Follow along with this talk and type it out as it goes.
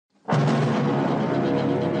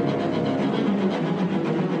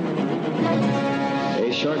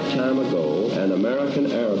time ago, an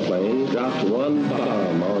American airplane dropped one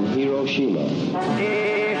bomb on Hiroshima.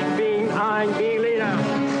 Ich bin ein Berliner.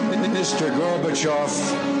 Mr. Gorbachev,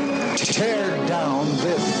 tear down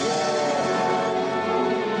this.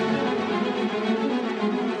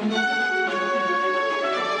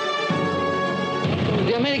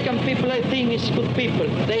 The American people, I think, is good people.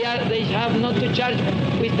 They have not to charge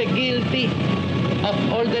with the guilty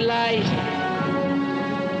of all the lies.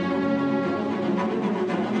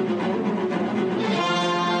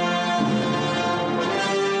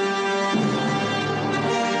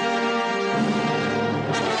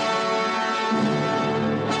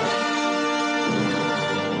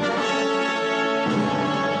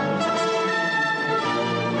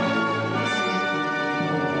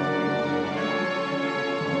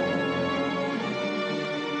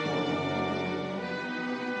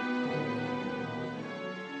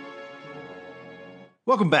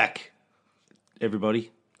 Welcome back,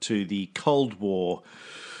 everybody, to the Cold War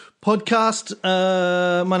podcast.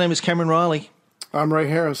 My name is Cameron Riley. I'm Ray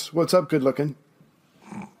Harris. What's up, good looking?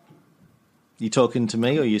 You talking to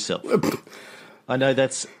me or yourself? I know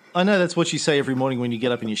that's what you say every morning when you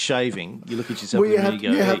get up and you're shaving. You look at yourself and you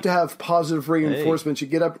go, you have to have positive reinforcement. Hey.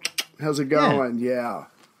 You get up, how's it going? Yeah.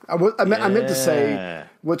 I meant to say,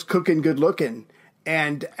 what's cooking good looking?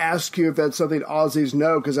 And ask you if that's something Aussies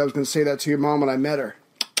know, because I was going to say that to your mom when I met her.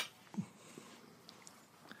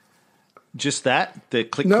 Just that? The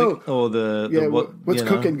click, or what's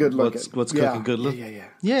cooking good looking? What's cooking good looking? Yeah.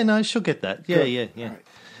 Yeah, no, she'll get that. Yeah, good. Yeah.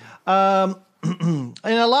 Right. In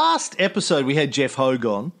our last episode, we had Jeff Hogue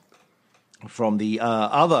on from the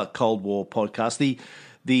other Cold War podcast. The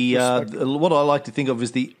what I like to think of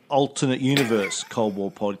as the alternate universe Cold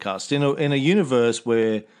War podcast. In a universe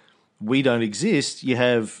where we don't exist, you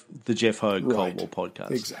have the Jeff Hogue Cold War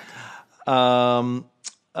podcast. Exactly.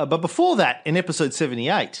 But before that, in episode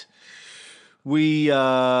 78, we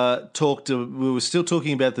were still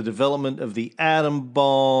talking about the development of the atom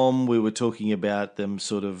bomb. We were talking about them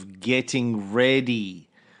sort of getting ready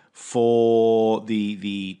for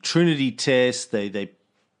the Trinity test. They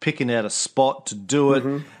picking out a spot to do it.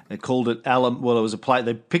 Mm-hmm. They called it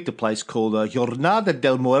They picked a place called Jornada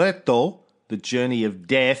del Muerto, the Journey of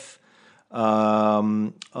Death,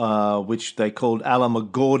 which they called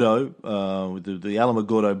Alamogordo, the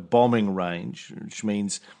Alamogordo bombing range, which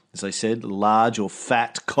means, as I said, large or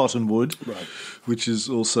fat cottonwood, which is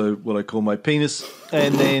also what I call my penis.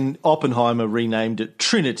 And then Oppenheimer renamed it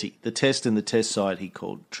Trinity. The test and the test site he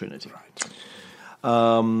called Trinity.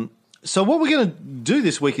 Right. So what we're going to do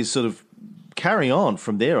this week is sort of carry on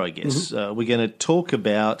from there, I guess. Mm-hmm. We're going to talk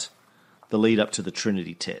about the lead up to the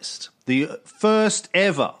Trinity test. The first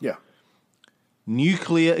ever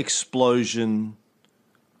nuclear explosion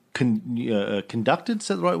conducted, is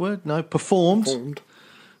that the right word? No, performed.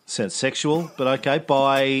 Sounds sexual, but okay,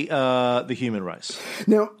 by the human race.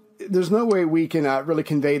 Now, there's no way we can really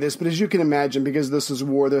convey this, but as you can imagine, because this is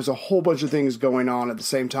war, there's a whole bunch of things going on at the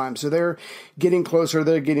same time. So they're getting closer.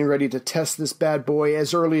 They're getting ready to test this bad boy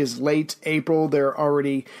as early as late April.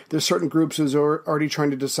 There's certain groups who's already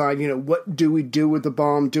trying to decide, what do we do with the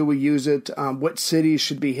bomb? Do we use it? What cities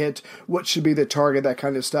should be hit? What should be the target? That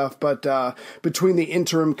kind of stuff. But between the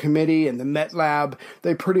interim committee and the Met Lab,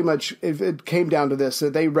 they pretty much, if it came down to this,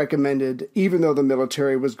 that they recommended, even though the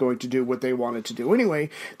military was going to do what they wanted to do anyway,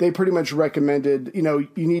 they pretty much recommended, you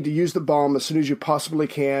need to use the bomb as soon as you possibly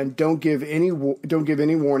can. Don't give any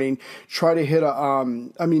warning. Try to hit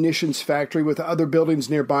a munitions factory with other buildings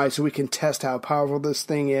nearby so we can test how powerful this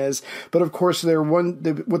thing is. But of course, what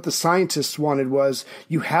the scientists wanted was,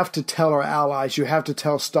 you have to tell our allies, you have to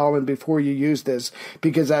tell Stalin before you use this,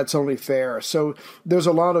 because that's only fair. So there's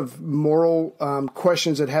a lot of moral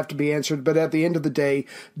questions that have to be answered. But at the end of the day,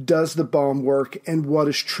 does the bomb work, and what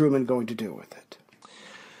is Truman going to do with it?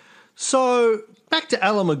 So, back to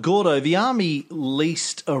Alamogordo, the army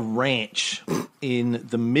leased a ranch in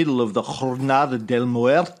the middle of the Jornada del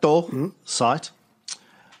Muerto site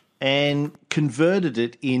and converted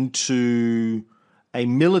it into a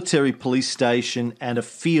military police station and a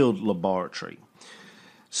field laboratory.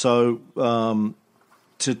 So, to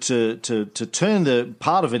turn the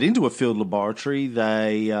part of it into a field laboratory,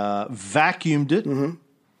 they vacuumed it. Mm-hmm.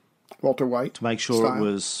 Walter White. To make sure it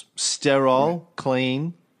was sterile,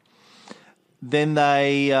 clean. Then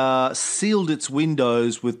they sealed its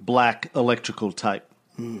windows with black electrical tape,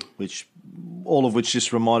 all of which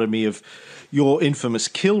just reminded me of your infamous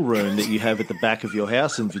kill room that you have at the back of your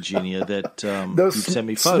house in Virginia that you've sent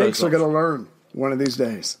me photos snakes are going to learn one of these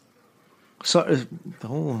days. So,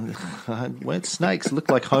 snakes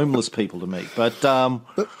look like homeless people to me. But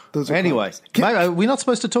anyway, mate, are we not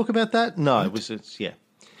supposed to talk about that? No, it was, yeah.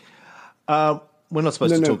 We're not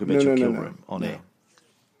supposed to talk about your kill no. room on air.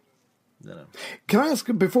 No. Can I ask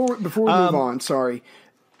before we move on? Sorry,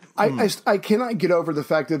 I cannot get over the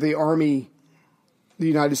fact that the Army, the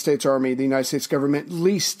United States Army, the United States government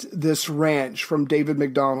leased this ranch from David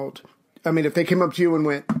McDonald. I mean, if they came up to you and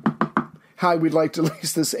went, "Hi, we'd like to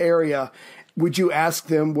lease this area," would you ask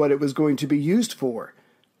them what it was going to be used for?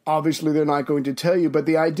 Obviously, they're not going to tell you, but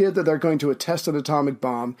the idea that they're going to test an atomic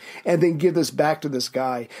bomb and then give this back to this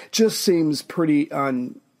guy just seems pretty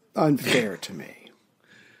unfair to me.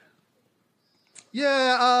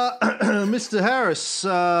 Yeah, Mr. Harris,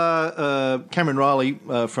 Cameron Riley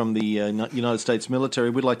from the United States military,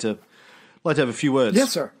 we'd like to have a few words.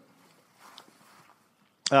 Yes, sir.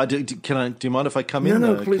 Do you mind if I come in?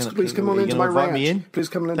 No, please come on into my ranch. Me in? Please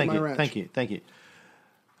come into my ranch. Thank you.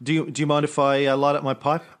 Do you mind if I light up my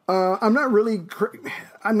pipe? I'm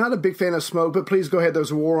not a big fan of smoke, but please go ahead.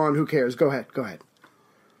 There's a war on. Who cares? Go ahead.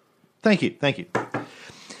 Thank you.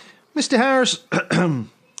 Mr. Harris,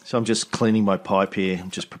 so I'm just cleaning my pipe here. I'm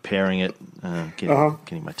just preparing it,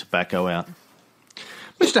 getting my tobacco out.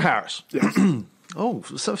 Mr. Harris. Yes. Oh,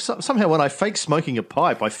 somehow when I fake smoking a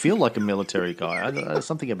pipe, I feel like a military guy. There's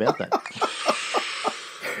something about that.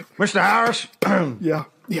 Mr. Harris. Yeah.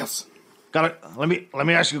 Yes. Let me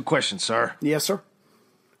ask you a question, sir. Yes, sir.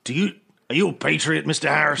 Are you a patriot, Mr.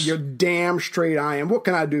 Harris? You're damn straight I am. What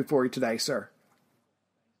can I do for you today, sir?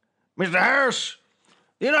 Mr. Harris,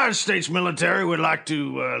 the United States military would like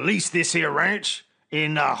to lease this here ranch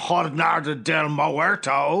in Jornada del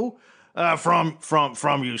Muerto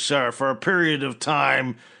from you, sir, for a period of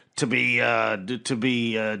time to be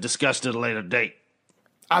discussed at a later date.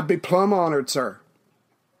 I'd be plumb honored, sir.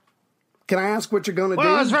 Can I ask what you're going to do?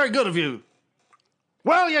 Well, that's very good of you.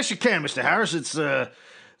 Well, yes, you can, Mr. Harris. It's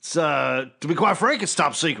to be quite frank, it's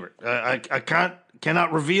top secret. I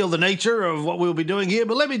cannot reveal the nature of what we'll be doing here,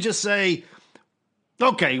 but let me just say,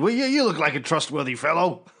 okay, well, you look like a trustworthy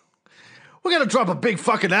fellow. We're going to drop a big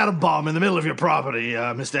fucking atom bomb in the middle of your property,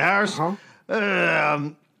 Mr. Harris. Uh-huh.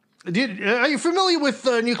 Are you familiar with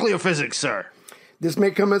nuclear physics, sir? This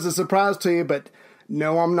may come as a surprise to you, but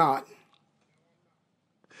no, I'm not.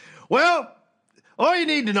 Well, all you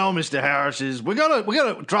need to know, Mr. Harris, is we're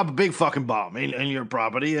gonna drop a big fucking bomb in your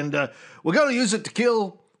property, and we're gonna use it to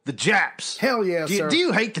kill the Japs. Hell yeah, sir. Do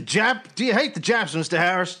you hate the Japs, Mr.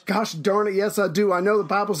 Harris? Gosh darn it, yes I do. I know the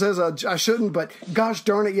Bible says I shouldn't, but gosh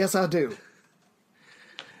darn it, yes I do.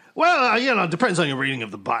 Well, it depends on your reading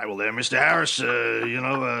of the Bible there, Mr. Harris.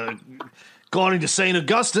 According to St.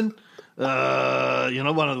 Augustine,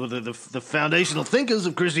 one of the foundational thinkers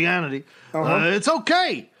of Christianity, it's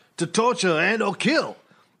okay to torture and or kill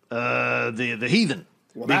the heathen,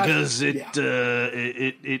 because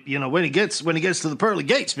when he gets to the pearly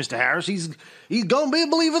gates, Mr. Harris, he's gonna be a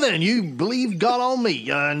believer then. You believe God on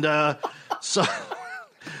me, and so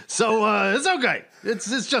it's okay.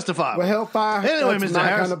 It's justifiable. Well, hellfire. Anyway, that's Mr. not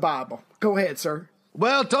Harris, kind of Bible. Go ahead, sir.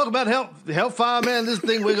 Well, talk about hellfire, man. This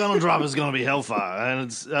thing we're going to drop is going to be hellfire. And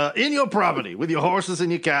it's in your property with your horses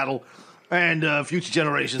and your cattle and future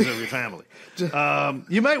generations of your family.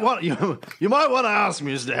 You might want to ask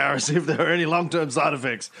me, Mr. Harris, if there are any long-term side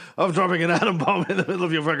effects of dropping an atom bomb in the middle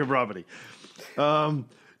of your fucking property. To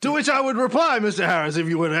which I would reply, Mr. Harris, if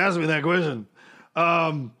you would ask me that question,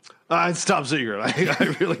 it's top secret.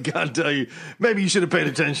 I really can't tell you. Maybe you should have paid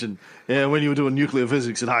attention when you were doing nuclear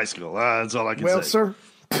physics in high school. That's all I can say. Well, sir,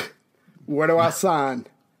 where do I sign?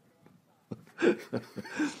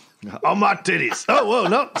 On my titties. Oh, whoa,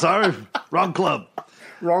 no, sorry. Wrong club.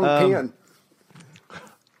 Wrong pen.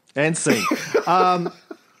 And scene. I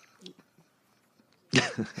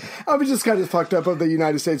was just kind of fucked up of the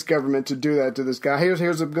United States government to do that to this guy. Here's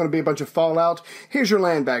going to be a bunch of fallout. Here's your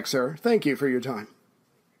land back, sir. Thank you for your time.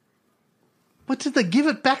 What, did they give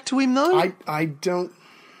it back to him, though? I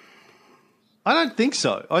don't think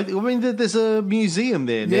so. I mean, there's a museum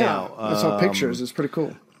there now. I saw pictures. It's pretty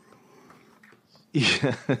cool.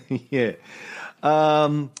 Yeah, yeah.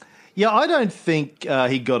 I don't think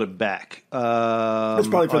he got it back. It's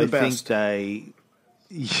probably for the best.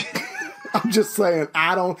 I'm just saying,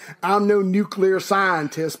 I'm no nuclear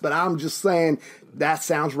scientist, but I'm just saying that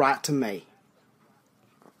sounds right to me.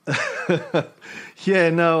 Yeah,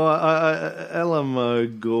 no,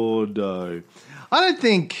 Alamogordo. I don't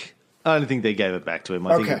think they gave it back to him.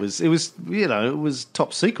 I think it was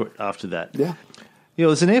top secret after that. Yeah. Yeah,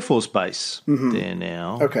 there's an Air Force base there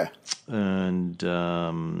now. Okay. And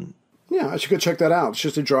yeah, I should go check that out. It's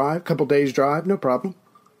just a drive, couple days drive, no problem.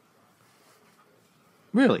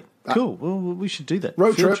 Really? Cool. Well, we should do that.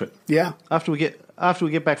 Road Field trip. Yeah. After we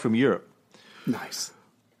get back from Europe. Nice.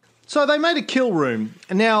 So they made a kill room,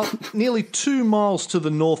 and now nearly 2 miles to the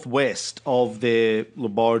northwest of their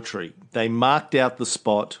laboratory, they marked out the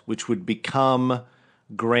spot which would become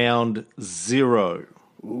Ground Zero.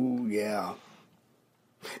 Ooh, yeah.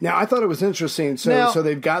 Now I thought it was interesting. So Now- so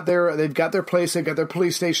they've got their place, they've got their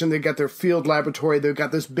police station, they've got their field laboratory, they've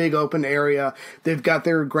got this big open area, they've got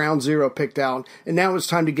their Ground Zero picked out, and now it's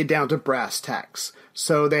time to get down to brass tacks.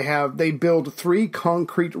 So they build 3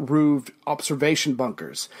 concrete roofed observation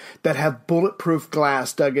bunkers that have bulletproof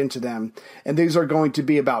glass dug into them. And these are going to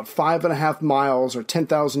be about 5.5 miles or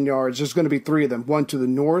 10,000 yards. There's going to be 3 of them, one to the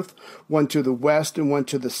north, one to the west, and one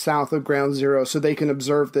to the south of Ground Zero, so they can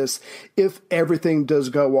observe this if everything does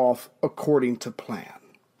go off according to plan.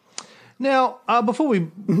 Now, before we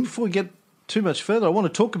get too much further, I want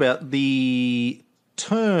to talk about the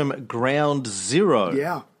term Ground Zero.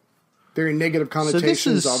 Yeah. Very negative this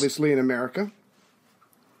connotations, is- obviously, in America.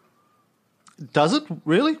 Does it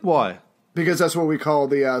really? Why? Because that's what we call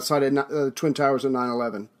the site of Twin Towers of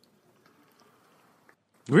 9/11.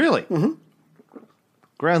 Really? Mm-hmm.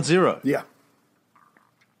 Ground Zero. Yeah.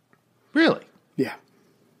 Really? Yeah.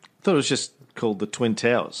 I thought it was just called the Twin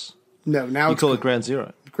Towers. No, now You it's call it Ground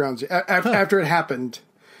Zero. Ground Zero. After it happened,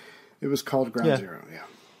 it was called Ground Yeah. Zero. Yeah.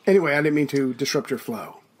 Anyway, I didn't mean to disrupt your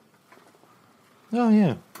flow. Oh,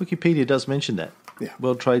 yeah. Wikipedia does mention that. Yeah.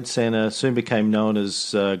 World Trade Center soon became known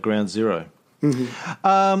as Ground Zero.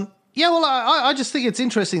 Mm-hmm. Yeah, well, I just think it's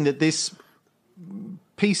interesting that this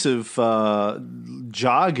piece of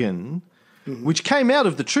jargon, which came out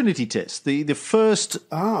of the Trinity test, the first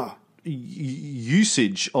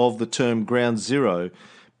usage of the term Ground Zero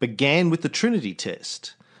began with the Trinity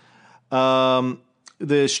test. The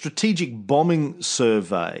Strategic Bombing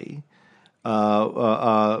Survey,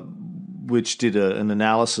 which did an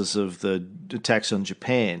analysis of the attacks on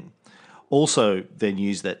Japan, also then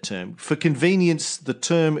used that term. For convenience, the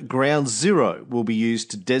term Ground Zero will be used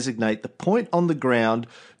to designate the point on the ground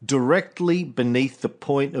directly beneath the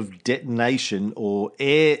point of detonation, or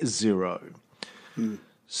Air Zero.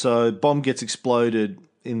 So bomb gets exploded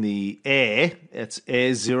in the air, that's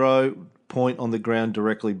Air Zero. Point on the ground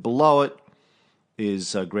directly below it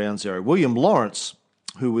is Ground Zero. William Lawrence,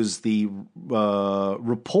 who was the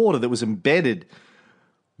reporter that was embedded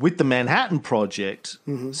with the Manhattan Project,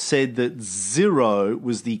 said that Zero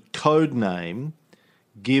was the code name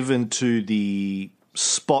given to the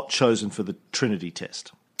spot chosen for the Trinity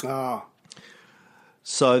test. Ah.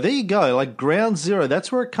 So there you go, like Ground Zero,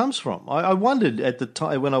 that's where it comes from. I wondered at the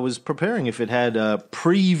time when I was preparing if it had a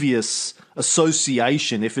previous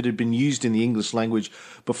association, if it had been used in the English language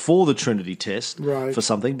before the Trinity test for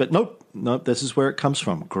something, but nope, this is where it comes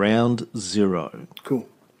from, Ground Zero. Cool.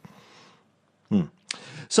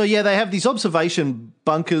 So yeah, they have these observation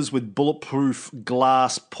bunkers with bulletproof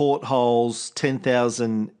glass portholes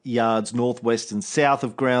 10,000 yards northwest and south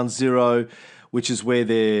of Ground Zero, which is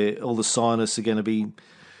where all the scientists are going to be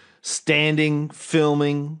standing,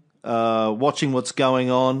 filming, watching what's going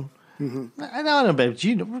on. And I don't know about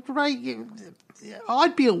you, Ray.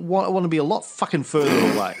 I'd want to be a lot fucking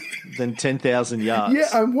further away than 10,000 yards. Yeah,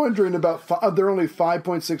 I'm wondering about. They're only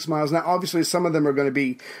 5.6 miles now. Obviously, some of them are going to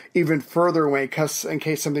be even further away, in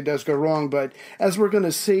case something does go wrong. But as we're going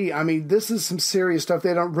to see, I mean, this is some serious stuff.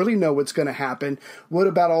 They don't really know what's going to happen. What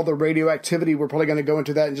about all the radioactivity? We're probably going to go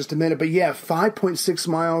into that in just a minute. But yeah, 5.6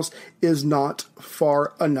 miles is not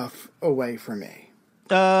far enough away for me.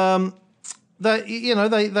 They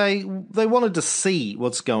wanted to see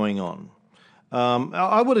what's going on.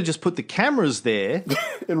 I would have just put the cameras there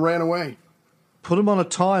and ran away. Put them on a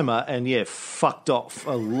timer and, fucked off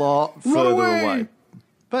a lot further away.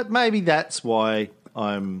 But maybe that's why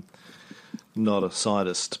I'm not a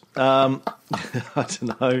scientist. I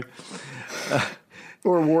don't know.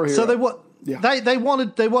 Or a war hero. So they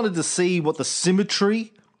wanted to see what the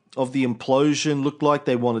symmetry of the implosion looked like.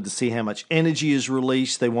 They wanted to see how much energy is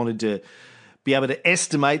released. They wanted to be able to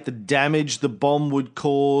estimate the damage the bomb would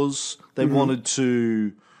cause. They wanted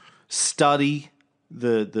to study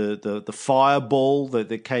the fireball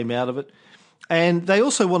that came out of it. And they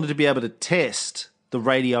also wanted to be able to test the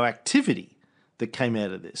radioactivity that came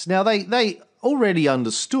out of this. Now, they already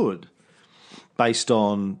understood, based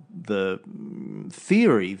on the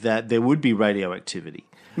theory, that there would be radioactivity.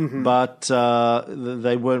 But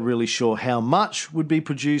they weren't really sure how much would be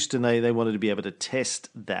produced, and they wanted to be able to test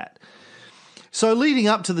that. So leading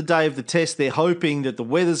up to the day of the test, they're hoping that the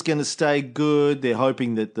weather's going to stay good. They're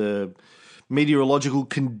hoping that the meteorological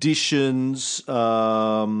conditions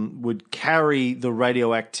would carry the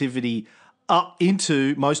radioactivity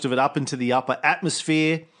most of it up into the upper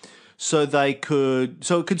atmosphere, so it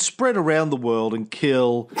could spread around the world and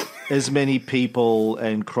kill as many people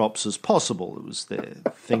and crops as possible. It was their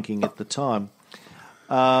thinking at the time.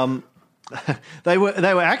 They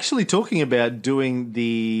were actually talking about doing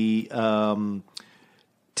the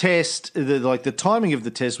test. The timing of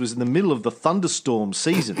the test was in the middle of the thunderstorm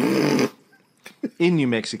season in New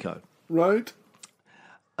Mexico. Right.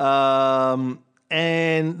 And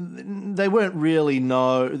they weren't really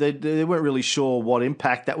they weren't really sure what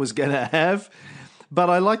impact that was going to have. But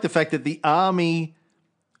I like the fact that the Army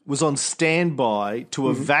was on standby to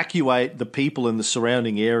evacuate the people in the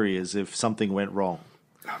surrounding areas if something went wrong.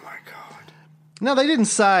 Oh, my God. Now, they didn't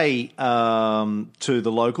say to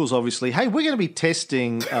the locals, obviously, hey, we're going to be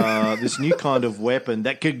testing this new kind of weapon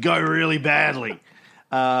that could go really badly.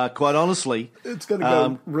 Quite honestly. It's going to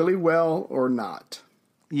go really well or not.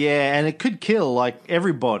 Yeah, and it could kill, like,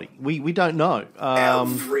 everybody. We don't know.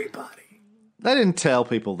 Everybody. They didn't tell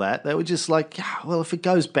people that. They were just like, well, if it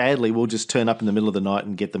goes badly, we'll just turn up in the middle of the night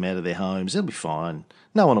and get them out of their homes. It'll be fine.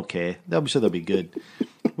 No one will care. I'm sure they'll be good.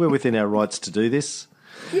 We're within our rights to do this.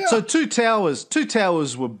 Yeah. So two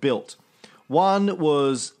towers were built. One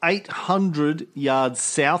was 800 yards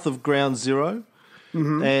south of Ground Zero,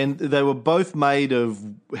 and they were both made of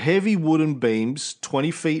heavy wooden beams,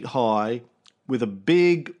 20 feet high, with a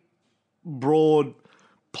big, broad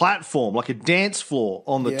platform, like a dance floor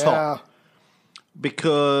on the top.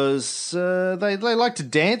 Because they like to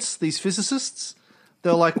dance, these physicists.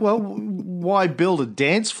 They're like, well, why build a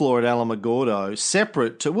dance floor at Alamogordo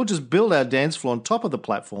separate to, we'll just build our dance floor on top of the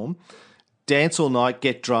platform, dance all night,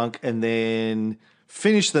 get drunk, and then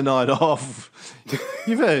finish the night off.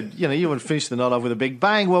 You've heard, you want to finish the night off with a big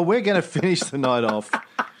bang. Well, we're going to finish the night off.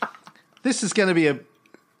 This is going to be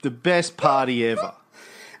the best party ever.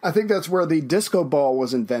 I think that's where the disco ball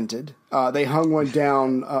was invented. They hung one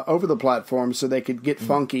down over the platform so they could get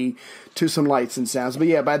funky to some lights and sounds. But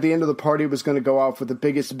yeah, by the end of the party, it was going to go off with the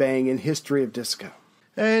biggest bang in history of disco.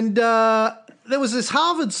 And there was this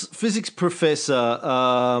Harvard physics professor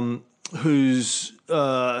who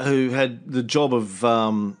had the job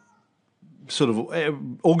of sort of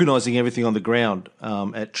organising everything on the ground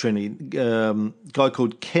at Trinity, a guy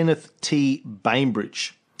called Kenneth T.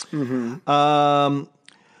 Bainbridge.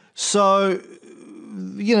 So,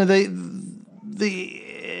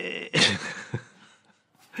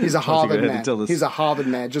 he's a Harvard man. He's a Harvard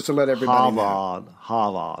man, just to let everybody know.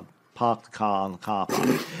 Harvard. Park the car in the car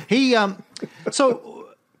park. He, so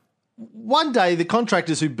one day the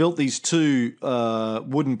contractors who built these two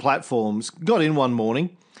wooden platforms got in one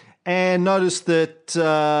morning and noticed that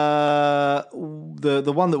the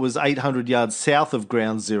one that was 800 yards south of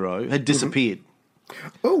Ground Zero had disappeared.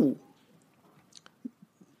 Oh.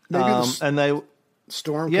 And they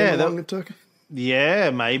storm came along and took it? Yeah,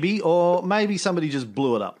 maybe. Or maybe somebody just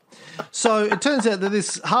blew it up. So it turns out that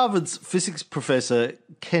this Harvard's physics professor,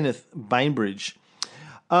 Kenneth Bainbridge,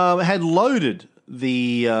 had loaded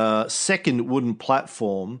the second wooden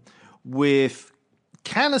platform with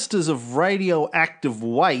canisters of radioactive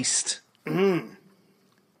waste,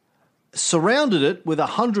 surrounded it with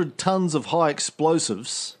 100 tons of high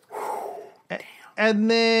explosives.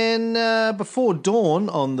 And then before dawn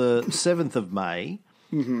on the 7th of May,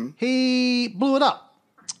 he blew it up.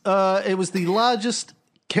 It was the largest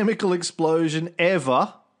chemical explosion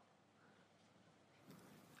ever.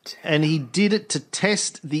 And he did it to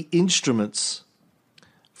test the instruments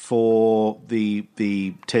for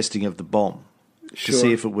the testing of the bomb, to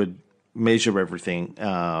see if it would measure everything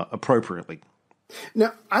appropriately.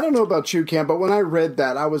 Now, I don't know about you, Cam, but when I read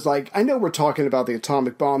that, I was like, I know we're talking about the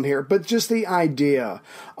atomic bomb here, but just the idea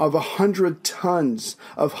of 100 tons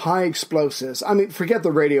of high explosives. I mean, forget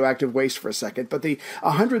the radioactive waste for a second, but the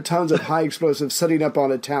 100 tons of high explosives setting up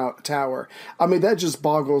on a tower. I mean, that just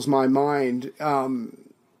boggles my mind.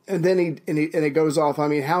 And then it goes off. I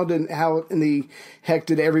mean, how in the heck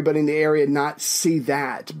did everybody in the area not see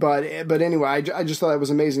that? But anyway, I just thought that was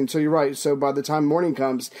amazing. So you're right. So by the time morning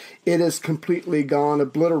comes, it is completely gone,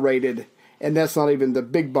 obliterated, and that's not even the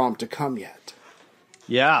big bomb to come yet.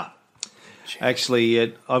 Yeah,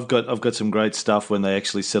 actually, I've got some great stuff when they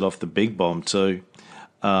actually set off the big bomb too.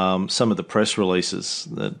 Some of the press releases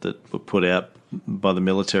that were put out by the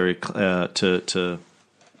military to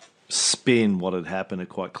spin what had happened are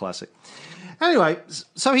quite classic. Anyway,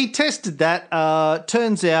 so he tested that.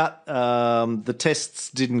 Turns out the tests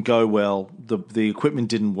didn't go well. The equipment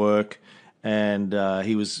didn't work, and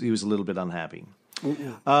he was a little bit unhappy.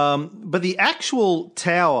 But the actual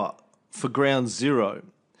tower for Ground Zero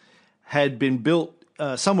had been built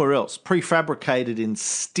somewhere else, prefabricated in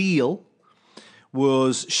steel,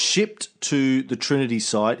 was shipped to the Trinity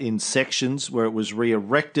site in sections where it was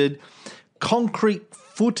re-erected. Concrete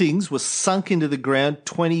footings were sunk into the ground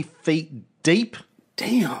 20 feet deep.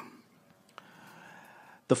 Damn.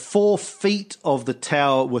 The 4 feet of the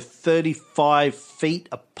tower were 35 feet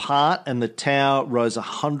apart, and the tower rose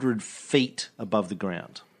 100 feet above the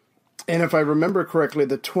ground. And if I remember correctly,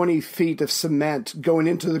 the 20 feet of cement going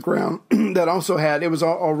into the ground that also had, it was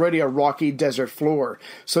already a rocky desert floor.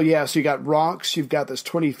 So yeah, so you got rocks, you've got this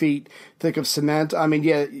 20 feet thick of cement. I mean,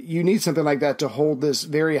 yeah, you need something like that to hold this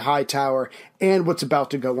very high tower and what's about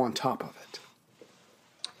to go on top of it.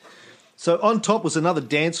 So on top was another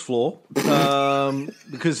dance floor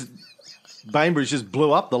because Bainbridge just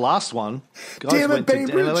blew up the last one. Guys Damn it,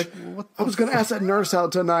 Bainbridge! Like, I was going to ask that nurse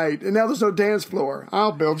out tonight, and now there's no dance floor.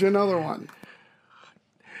 I'll build you another one.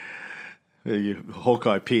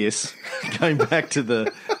 Hawkeye Pierce going back to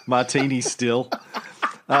the martini still.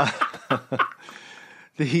 So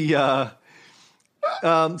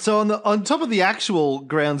on top of the actual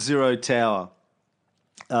Ground Zero tower,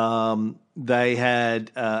 they had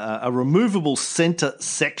a removable center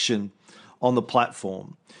section on the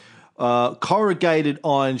platform. Corrugated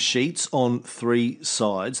iron sheets on 3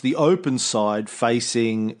 sides. The open side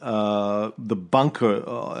facing the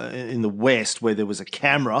bunker in the west, where there was a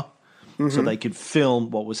camera, so they could film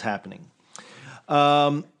what was happening.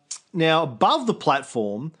 Now, above the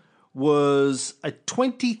platform was a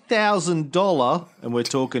 $20,000, and we're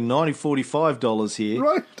talking $45 here,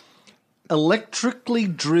 right? Electrically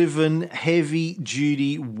driven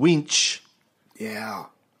heavy-duty winch. Yeah.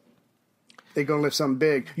 They're going to lift something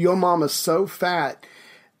big. Your mama's so fat.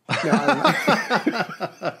 No,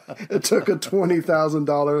 it took a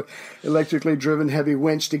 $20,000 electrically driven heavy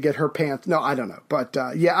winch to get her pants. No, I don't know. But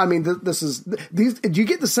yeah, I mean, this is these. Do you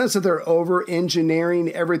get the sense that they're over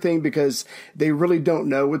engineering everything because they really don't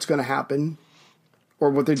know what's going to happen or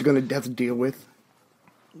what they're going to have to deal with?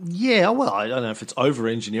 Yeah, well, I don't know if it's over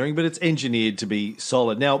engineering, but it's engineered to be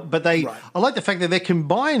solid. Now, but I like the fact that they're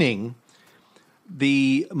combining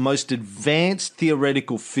the most advanced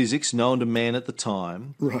theoretical physics known to man at the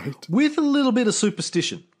time, with a little bit of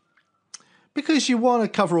superstition, because you want to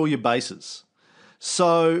cover all your bases.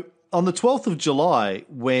 So on the 12th of July,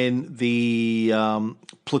 when the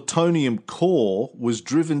plutonium core was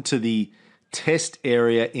driven to the test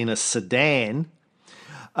area in a sedan,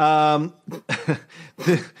 the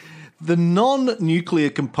non-nuclear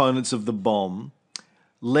components of the bomb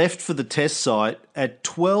left for the test site at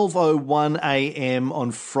 12:01 a.m.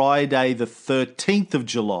 on Friday, the 13th of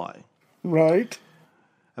July. Right.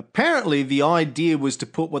 Apparently, the idea was to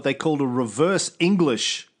put what they called a reverse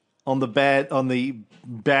English on the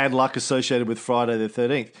bad luck associated with Friday the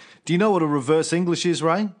 13th. Do you know what a reverse English is,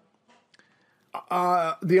 Ray?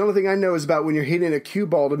 The only thing I know is about when you're hitting a cue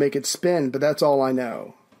ball to make it spin, but that's all I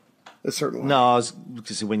know. A certain way. No,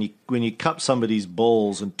 because when you cup somebody's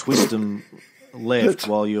balls and twist them left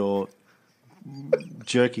while you're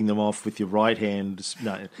jerking them off with your right hand.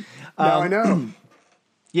 No, I know.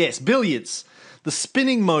 Yes, billiards. The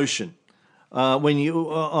spinning motion when you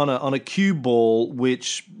on a cue ball,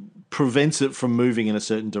 which prevents it from moving in a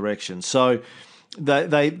certain direction. So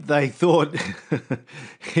they thought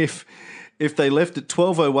if they left at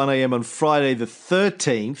 12:01 a.m. on Friday the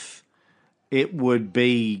 13th, it would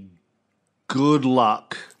be good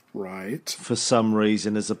luck, right? For some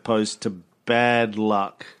reason, as opposed to bad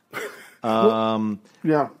luck.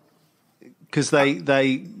 Yeah, because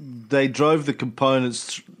they drove the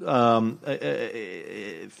components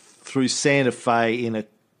through Santa Fe in a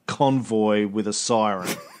convoy with a siren.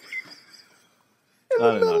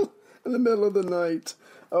 In the middle of the night.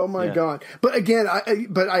 Oh my God! But again,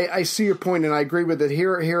 I see your point, and I agree with it.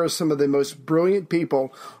 Here are some of the most brilliant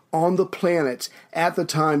people on the planet at the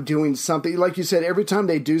time doing something. Like you said, every time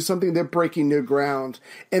they do something, they're breaking new ground,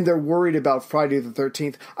 and they're worried about Friday the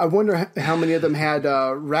 13th. I wonder how many of them had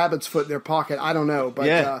rabbit's foot in their pocket. I don't know,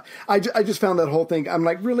 but I just found that whole thing. I'm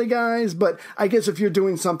like, really, guys? But I guess if you're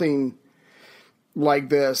doing something like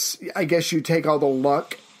this, I guess you take all the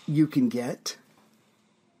luck you can get.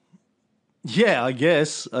 Yeah, I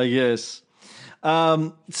guess.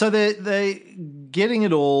 So they're getting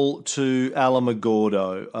it all to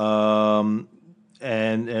Alamogordo,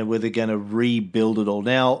 and where they're going to rebuild it all.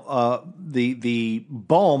 Now, the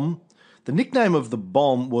bomb, the nickname of the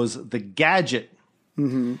bomb was the Gadget.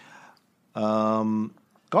 Mm-hmm.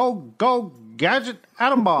 Go Gadget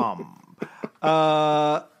atom bomb.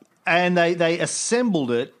 And they assembled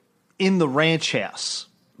it in the ranch house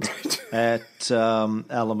at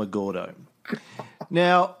Alamogordo.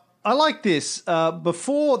 Now, I like this.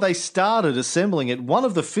 Before they started assembling it, one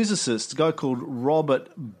of the physicists, a guy called Robert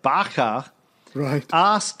Bacher,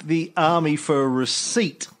 asked the Army for a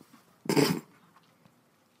receipt.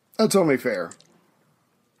 That's only fair.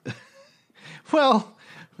 Well,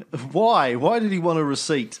 why? Why did he want a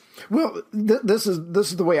receipt? Well, this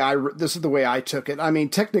is the way I took it. I mean,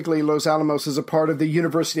 technically, Los Alamos is a part of the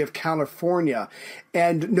University of California,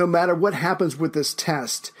 and no matter what happens with this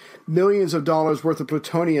test, millions of dollars worth of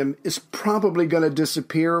plutonium is probably going to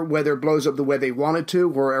disappear, whether it blows up the way they want it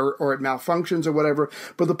to, or it malfunctions or whatever.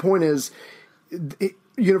 But the point is,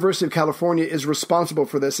 University of California is responsible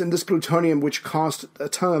for this, and this plutonium, which cost a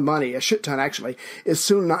ton of money, a shit ton actually, is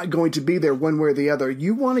soon not going to be there one way or the other.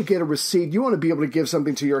 You want to get a receipt, you want to be able to give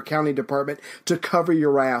something to your accounting department to cover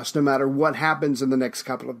your ass no matter what happens in the next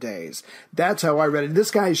couple of days. That's how I read it.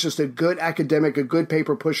 This guy is just a good academic, a good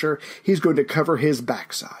paper pusher. He's going to cover his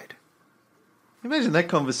backside. Imagine that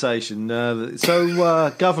conversation.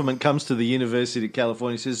 Government comes to the University of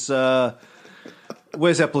California and says,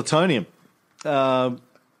 where's our plutonium? Well,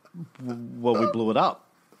 we blew it up.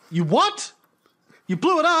 You what? You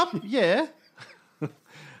blew it up? Yeah.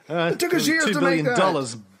 It took us years $2 to make billion,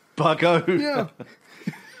 that. bucko. Yeah.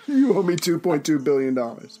 You owe me $2.2 billion.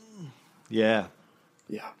 Yeah.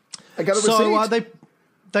 Yeah. I got a So receipt.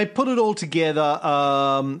 they put it all together.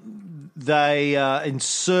 They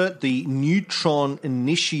insert the neutron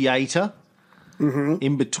initiator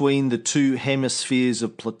in between the two hemispheres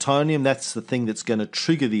of plutonium. That's the thing that's going to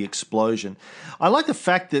trigger the explosion. I like the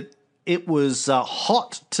fact that it was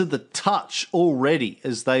hot to the touch already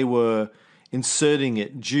as they were inserting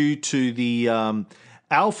it due to the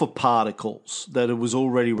alpha particles that it was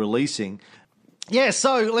already releasing. Yeah,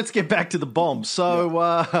 so let's get back to the bomb. So it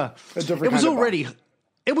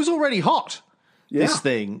was already hot. This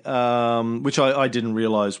thing, which I didn't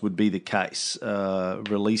realize would be the case,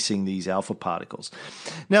 releasing these alpha particles.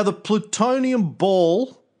 Now, the plutonium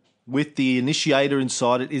ball with the initiator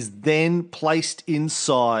inside it is then placed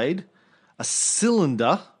inside a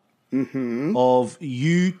cylinder of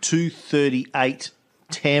U-238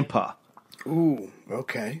 tamper. Ooh,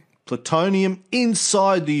 okay. Plutonium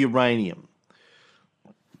inside the uranium.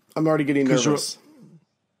 I'm already getting nervous.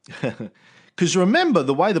 Because remember,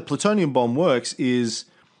 the way the plutonium bomb works is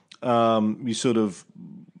you sort of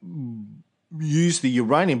use the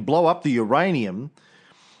uranium, blow up the uranium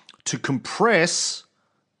to compress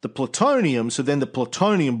the plutonium, so then the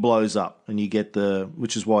plutonium blows up and you get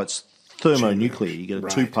which is why it's thermonuclear. You get a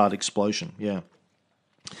two-part explosion, yeah.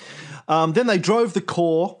 Then they drove the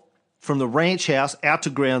core from the ranch house out to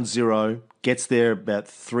ground zero, gets there about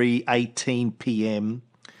 3:18 p.m.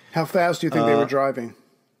 How fast do you think they were driving?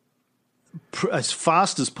 As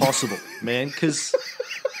fast as possible, man, because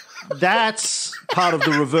that's part of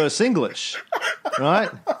the reverse English, right?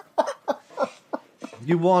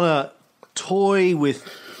 You want to toy with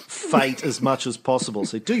fate as much as possible.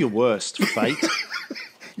 So do your worst, fate.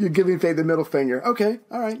 You're giving fate the middle finger. Okay,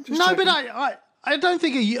 all right. No, checking. But I don't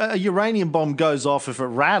think a uranium bomb goes off if it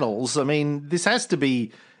rattles. I mean, this has to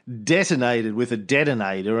be detonated with a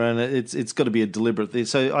detonator, and it's got to be a deliberate thing.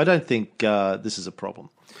 So I don't think this is a problem.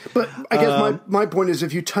 But I guess my point is,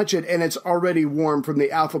 if you touch it and it's already warm from the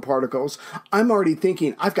alpha particles, I'm already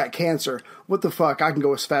thinking, I've got cancer. What the fuck? I can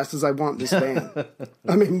go as fast as I want in this van.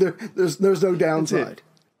 I mean, there's no downside.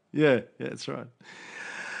 Yeah, that's right.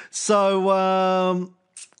 So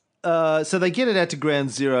so they get it out to ground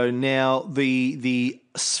zero. Now, the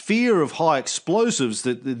sphere of high explosives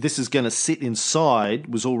that this is going to sit inside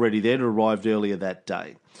was already there. It arrived earlier that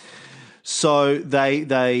day. So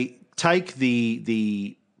they take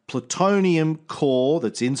the plutonium core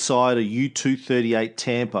that's inside a U-238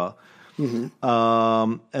 tamper,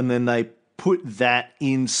 and then they put that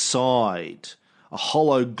inside a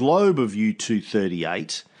hollow globe of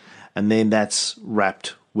U-238, and then that's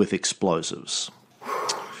wrapped with explosives.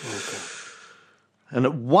 Okay. And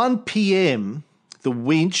at 1 p.m., the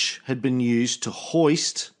winch had been used to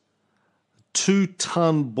hoist a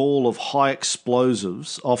 2-ton ball of high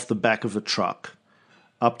explosives off the back of a truck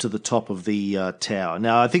up to the top of the tower.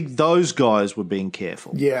 Now, I think those guys were being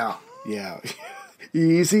careful. Yeah.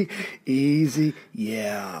 Easy,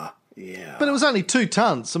 yeah. But it was only 2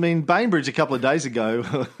 tons. I mean, Bainbridge a couple of days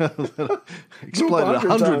ago exploded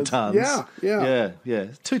 100 tons. Yeah.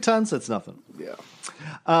 2 tons, that's nothing. Yeah.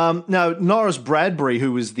 Now, Norris Bradbury,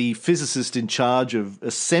 who was the physicist in charge of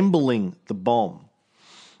assembling the bomb,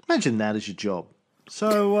 imagine that as your job.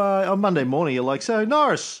 So on Monday morning, you're like, so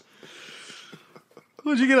Norris,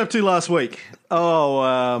 what did you get up to last week?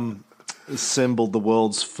 Assembled the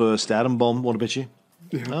world's first atom bomb. What about you?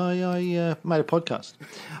 Yeah. I made a podcast.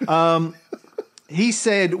 He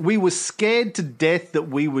said we were scared to death that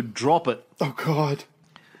we would drop it. Oh, God.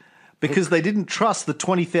 Because they didn't trust the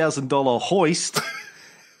 $20,000 hoist,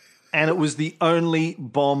 and it was the only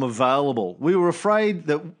bomb available. We were afraid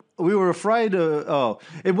that We were afraid of. Oh,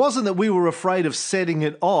 it wasn't that we were afraid of setting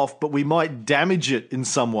it off, but we might damage it in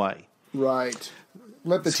some way. Right.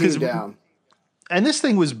 Let the team down. And this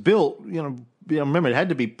thing was built. Remember, it had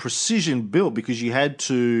to be precision built because you had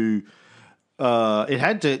to. It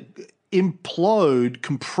had to implode,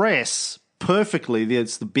 compress perfectly.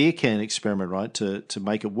 It's the beer can experiment, right? To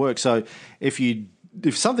make it work. So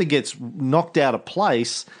if something gets knocked out of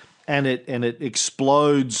place and it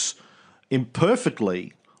explodes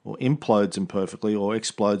imperfectly, or implodes imperfectly, or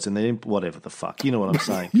explodes and then whatever the fuck, you know what I'm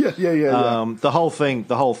saying? Yeah. The whole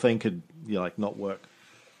thing could not work.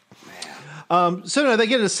 So no, they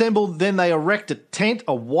get it assembled. Then they erect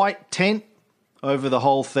a white tent over the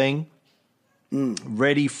whole thing,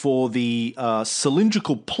 ready for the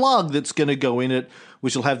cylindrical plug that's going to go in it,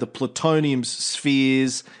 which will have the plutonium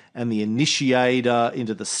spheres and the initiator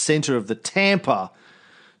into the center of the tamper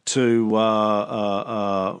to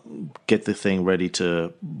get the thing ready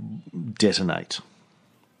to detonate.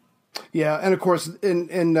 Yeah, and of course,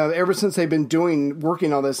 ever since they've been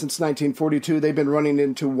working on this since 1942, they've been running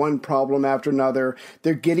into one problem after another.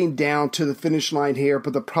 They're getting down to the finish line here,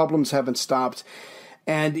 but the problems haven't stopped.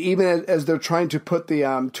 And even as they're trying to put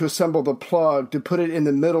to assemble the plug, to put it in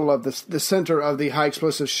the middle of the center of the high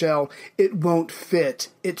explosive shell, it won't fit.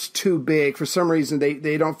 It's too big. For some reason,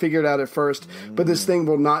 they don't figure it out at first, but this thing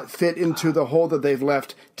will not fit into the hole that they've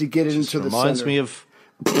left to get it into the center.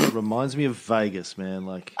 It reminds me of Vegas, man.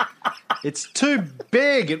 Like, it's too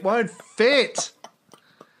big. It won't fit.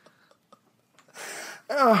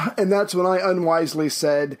 And that's when I unwisely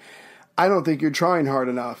said, I don't think you're trying hard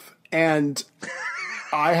enough. And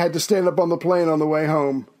I had to stand up on the plane on the way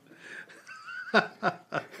home.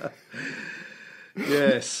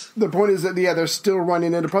 Yes. The point is that, they're still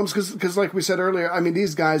running into problems because like we said earlier, I mean,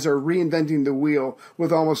 these guys are reinventing the wheel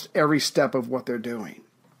with almost every step of what they're doing.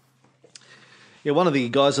 Yeah, one of the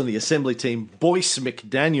guys on the assembly team, Boyce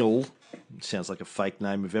McDaniel, sounds like a fake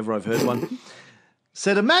name if ever I've heard one,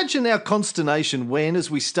 said, imagine our consternation when, as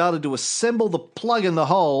we started to assemble the plug in the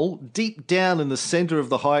hole, deep down in the center of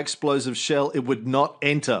the high explosive shell, it would not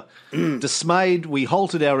enter. Dismayed, we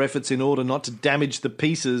halted our efforts in order not to damage the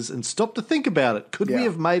pieces and stopped to think about it. Could we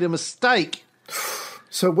have made a mistake?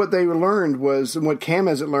 So what they learned was, and what Cam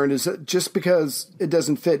hasn't learned, is that just because it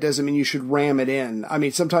doesn't fit doesn't mean you should ram it in. I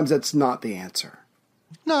mean, sometimes that's not the answer.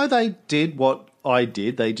 No, they did what I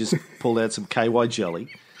did. They just pulled out some KY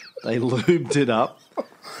jelly. They lubed it up.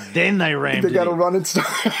 Then they rammed it in. They got a running start.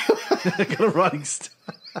 They got a running start.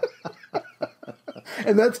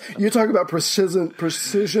 And you talk about precision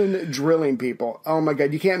drilling, people. Oh my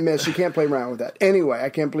God, you can't miss. You can't play around with that. Anyway, I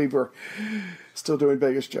can't believe we're still doing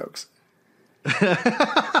Vegas jokes.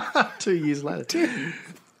 2 years later.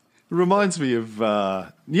 Reminds me of,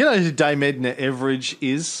 you know who Dame Edna Everage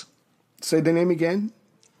is? Say the name again.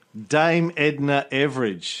 Dame Edna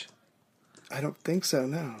Everage. I don't think so,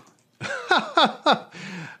 no.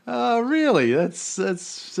 Really?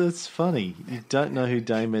 That's funny. You don't know who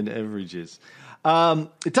Dame Edna Everage is.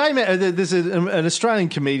 There's an Australian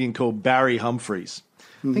comedian called Barry Humphries.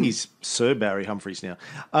 I think he's Sir Barry Humphries now.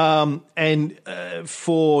 And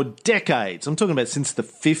for decades, I'm talking about since the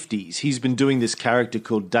 50s, he's been doing this character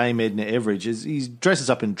called Dame Edna Everage. He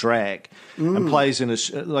dresses up in drag and plays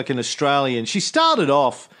like an Australian. She started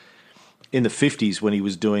off in the 50s when he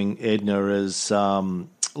was doing Edna as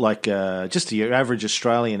just your average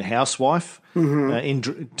Australian housewife,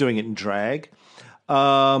 doing it in drag.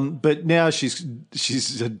 But now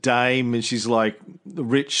she's a dame and she's like the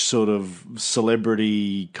rich sort of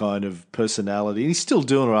celebrity kind of personality. And he's still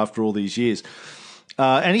doing it after all these years.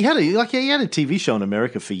 And he had a TV show in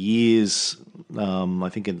America for years. I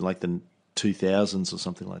think in like the 2000s or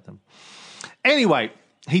something like that. Anyway,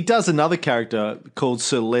 he does another character called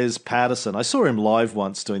Sir Les Patterson. I saw him live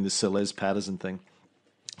once doing the Sir Les Patterson thing.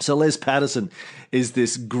 So Les Patterson is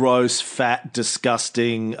this gross, fat,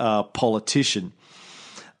 disgusting politician.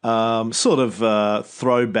 Sort of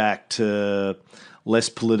throwback to less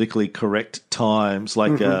politically correct times,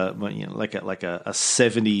 like a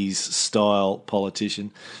 70s style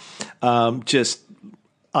politician, just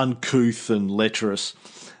uncouth and lecherous.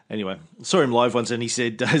 Anyway, I saw him live once, and he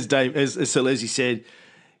said, as Sir Les, he said,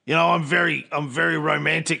 "You know, I'm very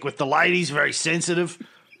romantic with the ladies, very sensitive.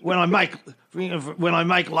 When I make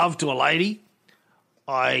love to a lady,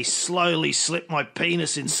 I slowly slip my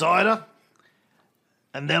penis inside her."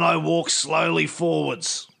 And then I walk slowly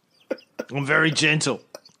forwards. I'm very gentle.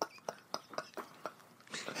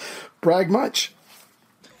 Brag much?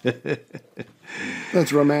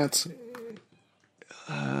 That's romance.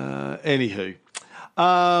 Anywho.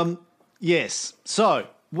 Yes. So,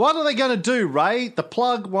 What are they going to do, Ray? The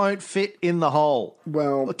plug won't fit in the hole.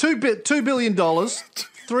 Well, $2 billion,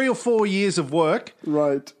 3 or 4 years of work,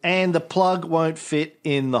 right. And the plug won't fit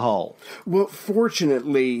in the hole. Well,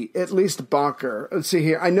 fortunately, at least Bacher. Let's see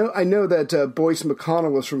here. I know that Boyce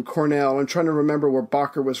McConnell was from Cornell. I'm trying to remember where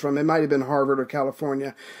Bacher was from. It might have been Harvard or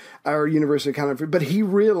California. Or University of California, but he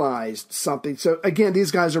realized something. So again,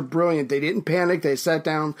 these guys are brilliant. They didn't panic. They sat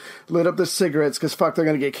down, lit up the cigarettes because fuck, they're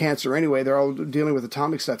going to get cancer anyway. They're all dealing with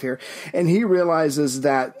atomic stuff here. And he realizes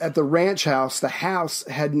that at the ranch house, the house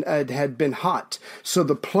had been hot, so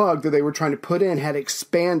the plug that they were trying to put in had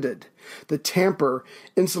expanded. The tamper,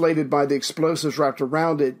 insulated by the explosives wrapped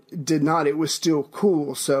around it, did not. It was still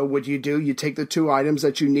cool. So what you do, you take the two items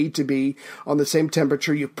that you need to be on the same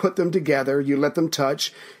temperature, you put them together, you let them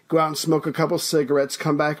touch, go out and smoke a couple cigarettes,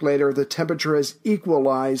 come back later, the temperature is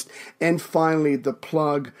equalized, and finally the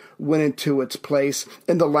plug went into its place.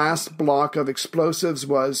 And the last block of explosives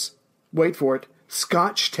was, wait for it,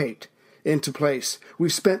 Scotch taped into place.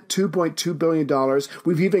 We've spent $2.2 billion.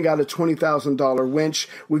 We've even got a $20,000 winch.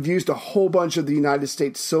 We've used a whole bunch of the United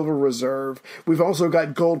States Silver Reserve. We've also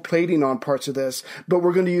got gold plating on parts of this, but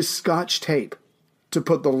we're going to use Scotch tape to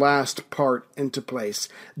put the last part into place.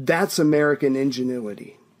 That's American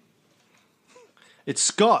ingenuity. It's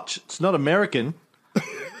Scotch. It's not American.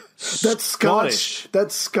 That's Scottish.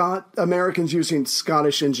 That's Americans using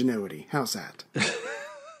Scottish ingenuity. How's that?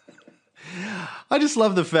 I just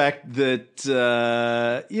love the fact that,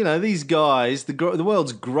 these guys, the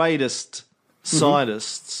world's greatest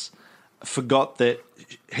scientists, forgot that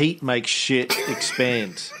heat makes shit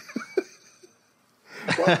expand.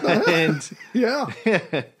 And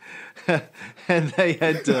and they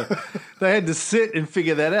had to sit and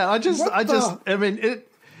figure that out.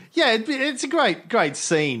 It's a great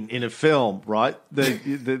scene in a film, right?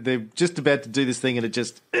 They're just about to do this thing, and it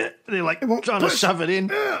just they're like trying to shove it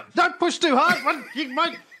in. Don't push too hard. What? You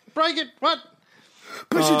might break it. What?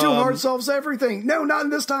 Pushing too hard solves everything. No, not in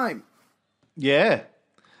this time. Yeah.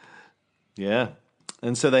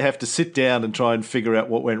 And so they have to sit down and try and figure out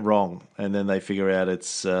what went wrong, and then they figure out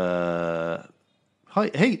it's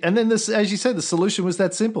heat. And then this, as you said, the solution was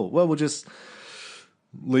that simple. Well, we'll just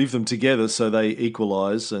leave them together so they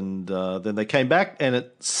equalize, and then they came back and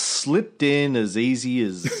it slipped in as easy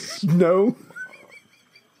as no.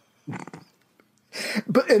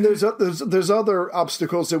 And there's other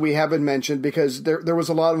obstacles that we haven't mentioned because there was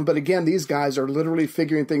a lot of them. But again, these guys are literally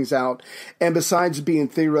figuring things out. And besides being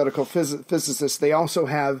theoretical physicists, they also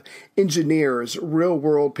have engineers, real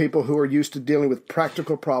world people who are used to dealing with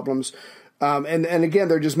practical problems. And again,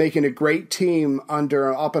 they're just making a great team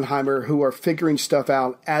under Oppenheimer who are figuring stuff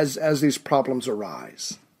out as these problems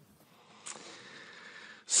arise.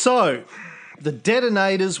 So the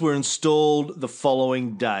detonators were installed the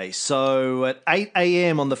following day. So at 8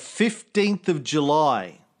 a.m. on the 15th of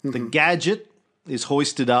July, the gadget is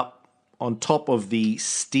hoisted up on top of the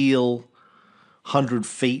steel 100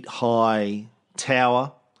 feet high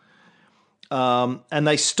tower. And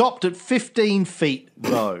they stopped at 15 feet,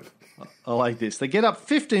 though. I like this. They get up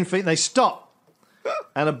 15 feet and they stop.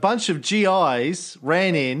 And a bunch of GIs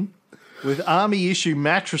ran in with Army issue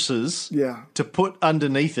mattresses to put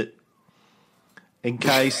underneath it in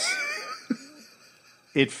case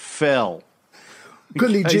it fell.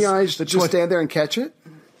 Couldn't the GIs just stand there and catch it?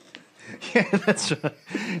 Yeah, that's right.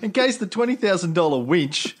 In case the $20,000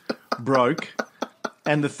 winch broke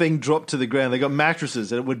and the thing dropped to the ground, they got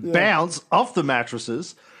mattresses and it would bounce off the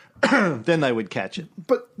mattresses. Then they would catch it.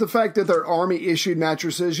 But the fact that they're Army-issued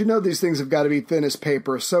mattresses, these things have got to be thin as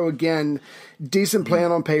paper. So again, decent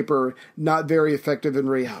plan on paper, not very effective in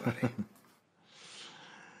reality.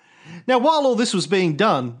 Now, while all this was being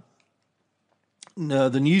done,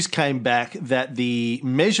 the news came back that the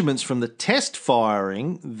measurements from the test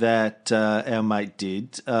firing that our mate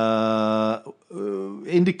did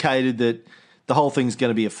indicated that the whole thing's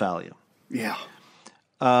going to be a failure. Yeah.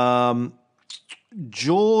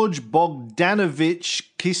 George Bogdanovich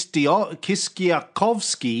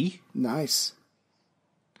Kistiakovsky. Nice.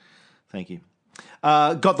 Thank you.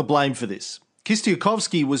 Got the blame for this.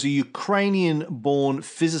 Kistiakovsky was a Ukrainian-born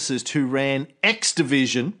physicist who ran X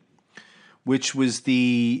Division, which was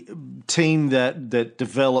the team that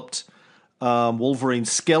developed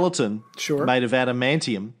Wolverine's skeleton made of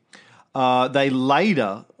adamantium. They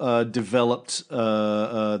later developed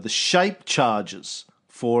the shape charges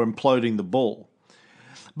for imploding the ball.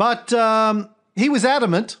 But he was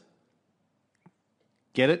adamant.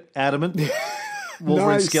 Get it? Adamant.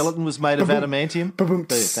 Wolverine's skeleton was made of adamantium.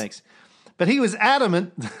 Thanks. But he was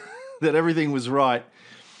adamant that everything was right.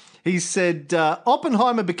 He said,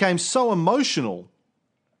 Oppenheimer became so emotional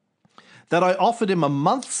that I offered him a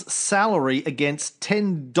month's salary against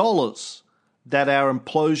 $10 that our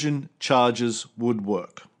implosion charges would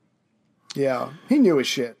work. Yeah, he knew his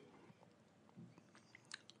shit.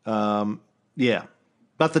 Yeah.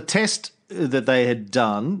 But the test that they had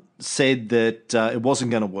done said that it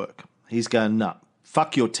wasn't going to work. He's going, no,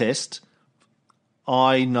 fuck your test.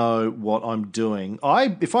 I know what I'm doing.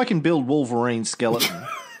 If I can build Wolverine skeleton,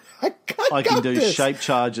 I can do shape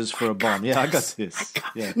charges for a bomb. Yeah, I got this.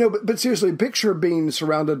 Yeah. No, but seriously, picture being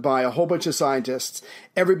surrounded by a whole bunch of scientists.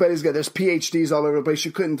 Everybody's got there's PhDs all over the place.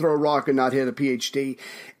 You couldn't throw a rock and not hit a PhD.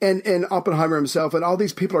 And Oppenheimer himself, and all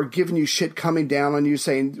these people are giving you shit coming down on you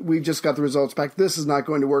saying, we just got the results back. This is not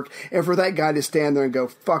going to work. And for that guy to stand there and go,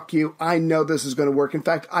 fuck you. I know this is going to work. In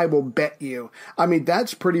fact, I will bet you. I mean,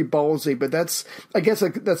 that's pretty ballsy, but I guess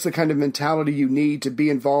that's the kind of mentality you need to be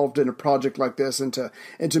involved in a project like this and to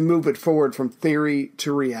move it forward from theory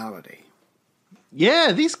to reality.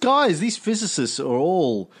 Yeah, these physicists are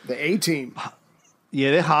all... The A-team.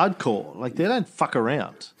 Yeah, they're hardcore. Like, they don't fuck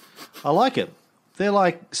around. I like it. They're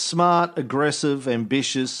like smart, aggressive,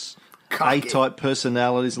 ambitious, Cocky. A-type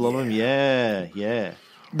personalities, a lot of them. Yeah, yeah.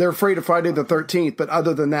 They're afraid of Friday the 13th, but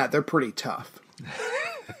other than that, they're pretty tough.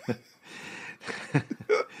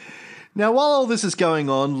 Now, while all this is going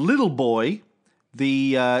on, Little Boy,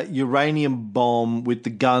 the uranium bomb with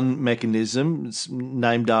the gun mechanism, it's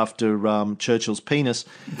named after Churchill's penis,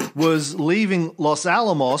 was leaving Los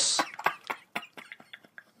Alamos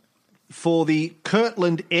for the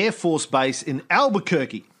Kirtland Air Force Base in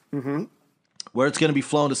Albuquerque, where it's going to be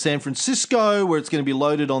flown to San Francisco, where it's going to be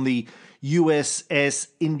loaded on the USS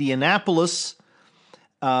Indianapolis,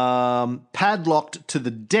 padlocked to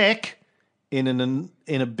the deck in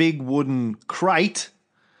a big wooden crate,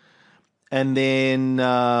 and then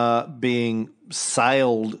being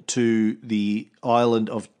sailed to the island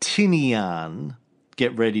of Tinian,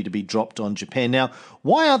 get ready to be dropped on Japan. Now,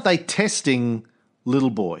 why aren't they testing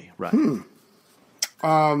Little Boy, right?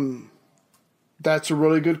 That's a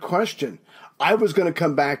really good question. I was going to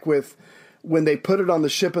come back with when they put it on the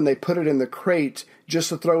ship and they put it in the crate just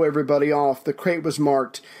to throw everybody off. The crate was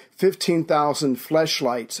marked 15,000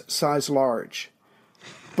 fleshlights, size large.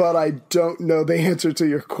 But I don't know the answer to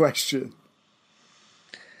your question.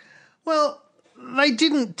 Well, they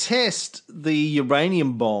didn't test the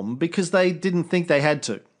uranium bomb because they didn't think they had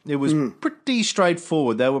to. It was pretty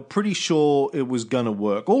straightforward. They were pretty sure it was going to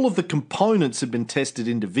work. All of the components had been tested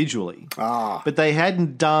individually, but they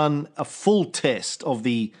hadn't done a full test of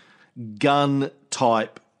the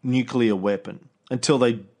gun-type nuclear weapon until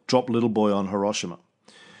they dropped Little Boy on Hiroshima.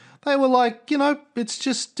 They were like,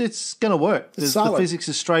 it's going to work. The physics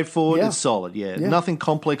is straightforward. Yeah. It's solid, yeah. Nothing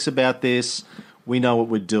complex about this. We know what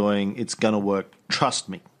we're doing. It's going to work. Trust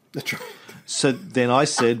me. That's right. So then I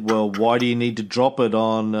said, well, why do you need to drop it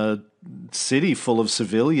on a city full of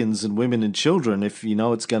civilians and women and children if you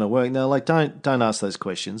know it's going to work? No, like, don't ask those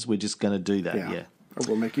questions. We're just going to do that, yeah. Or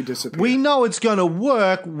we'll make you disappear. We know it's going to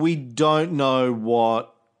work. We don't know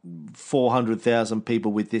what 400,000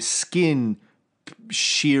 people with their skin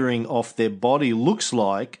shearing off their body looks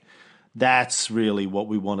like. That's really what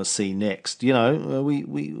we want to see next.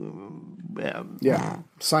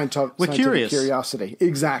 Scientific curious. Curiosity.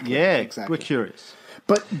 Exactly. Yeah, exactly. we're curious.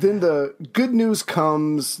 But then the good news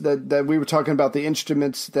comes that we were talking about the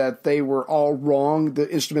instruments, that they were all wrong.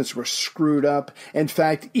 The instruments were screwed up. In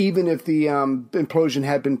fact, even if the implosion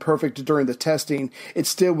had been perfect during the testing, it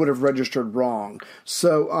still would have registered wrong.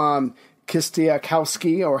 So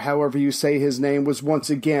Kistiakowski, or however you say his name, was once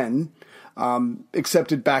again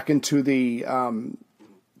accepted back into the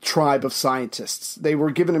tribe of scientists. They were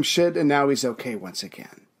giving him shit, and now he's okay once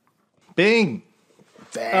again. Bing.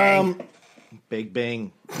 Bang. Big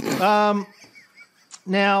bang. Now,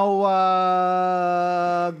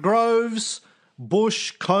 Groves,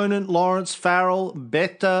 Bush, Conant, Lawrence, Farrell,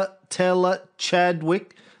 Betta, Teller,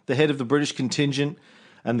 Chadwick, the head of the British contingent,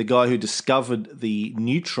 and the guy who discovered the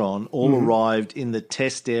neutron all arrived in the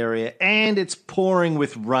test area, and it's pouring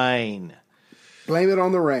with rain. Blame it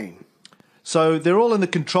on the rain. So they're all in the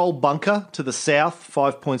control bunker to the south,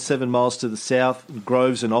 5.7 miles to the south.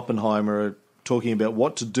 Groves and Oppenheimer are talking about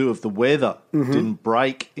what to do if the weather didn't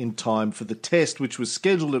break in time for the test, which was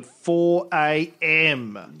scheduled at 4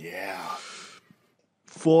 a.m. Yeah.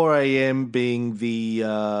 4 a.m. being the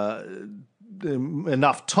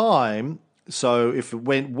enough time, so if it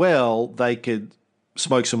went well, they could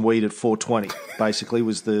smoke some weed at 4:20, basically,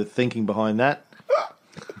 was the thinking behind that.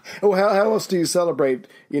 Well, how else do you celebrate,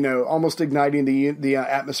 almost igniting the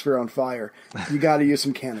atmosphere on fire? You got to use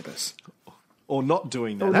some cannabis. Or not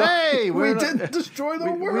doing that. Hey, we didn't destroy the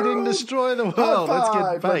world. We didn't destroy the world. Let's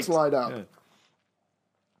get baked. Let's light up.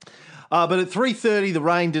 But at 3:30, the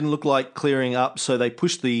rain didn't look like clearing up, so they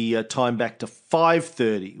pushed the time back to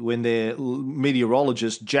 5:30 when their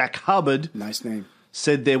meteorologist, Jack Hubbard, Nice name.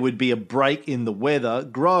 said there would be a break in the weather.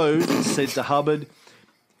 Groves said to Hubbard,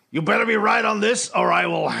 "You better be right on this or I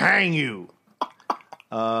will hang you."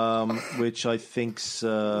 Which I think's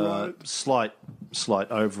slight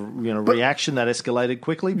over reaction that escalated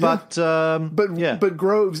quickly, but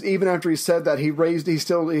Groves, even after he said that,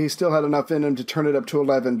 he still had enough in him to turn it up to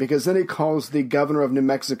 11, because then he calls the governor of New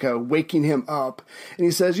Mexico, waking him up, and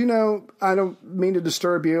he says, I don't mean to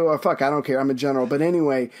disturb you. I don't care. I'm a general, but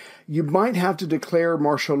anyway, you might have to declare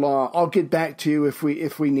martial law. I'll get back to you if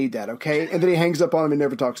we need that, okay? And then he hangs up on him and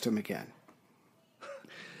never talks to him again.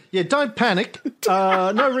 Yeah, don't panic.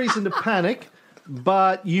 No reason to panic,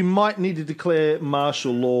 but you might need to declare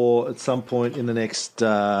martial law at some point in the next 2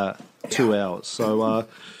 hours. So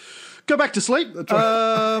go back to sleep.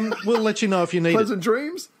 We'll let you know if you need Pleasant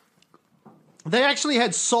dreams? They actually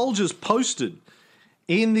had soldiers posted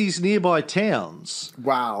in these nearby towns.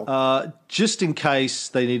 Wow. Just in case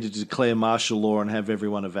they needed to declare martial law and have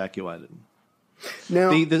everyone evacuated. Now,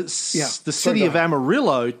 The city of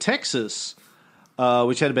Amarillo, Texas,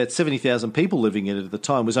 which had about 70,000 people living in it at the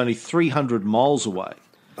time, was only 300 miles away.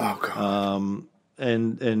 Oh, God.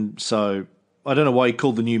 And so I don't know why he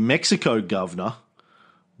called the New Mexico governor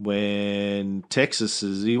when Texas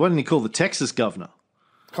is... Why didn't he call the Texas governor?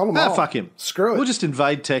 Call him all. Fuck him. Screw it. We'll just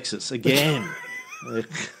invade Texas again.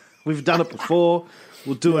 We've done it before.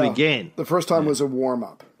 We'll do it again. The first time was a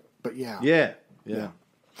warm-up, but Yeah.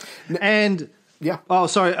 And... Yeah. Oh,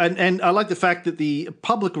 sorry. And I like the fact that the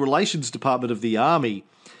Public Relations Department of the Army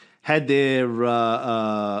had their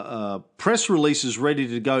press releases ready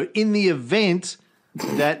to go in the event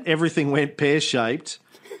that everything went pear-shaped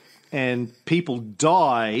and people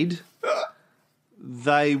died.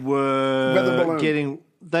 They were getting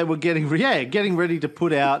ready to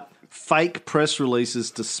put out fake press releases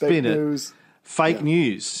to spin Fake news. Fake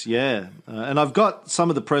news, yeah. And I've got some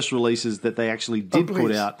of the press releases that they actually did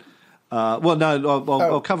put out.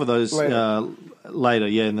 I'll cover those later,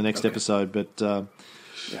 in the next episode. But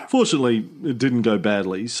fortunately, it didn't go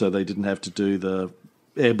badly, so they didn't have to do the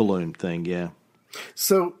air balloon thing,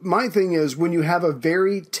 So my thing is, when you have a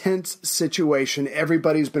very tense situation,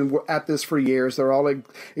 everybody's been at this for years. They're all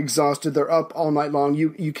exhausted. They're up all night long.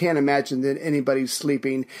 You can't imagine that anybody's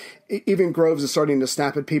sleeping. Even Groves is starting to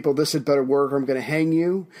snap at people. This had better work or I'm going to hang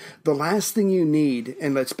you. The last thing you need,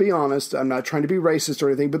 and let's be honest, I'm not trying to be racist or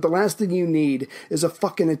anything, but the last thing you need is a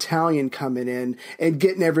fucking Italian coming in and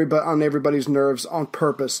getting on everybody's nerves on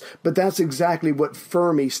purpose. But that's exactly what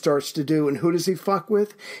Fermi starts to do. And who does he fuck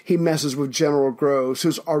with? He messes with General Groves,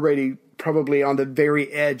 who's already probably on the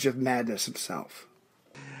very edge of madness himself.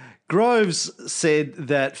 Groves said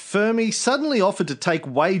that Fermi suddenly offered to take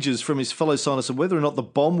wagers from his fellow scientists on whether or not the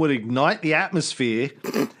bomb would ignite the atmosphere,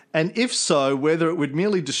 and if so, whether it would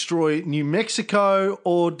merely destroy New Mexico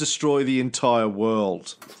or destroy the entire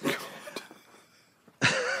world.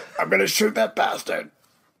 I'm going to shoot that bastard.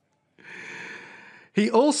 He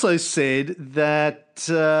also said that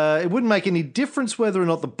it wouldn't make any difference whether or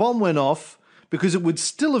not the bomb went off, because it would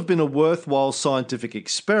still have been a worthwhile scientific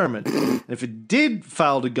experiment. And if it did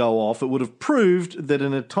fail to go off, it would have proved that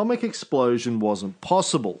an atomic explosion wasn't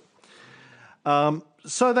possible.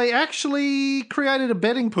 So they actually created a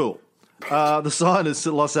betting pool, the scientists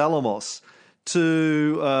at Los Alamos,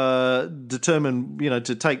 to determine,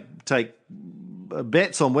 to take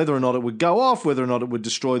bets on whether or not it would go off, whether or not it would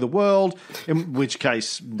destroy the world, in which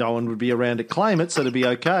case no one would be around to claim it, so it'd be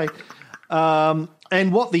okay.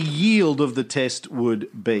 And what the yield of the test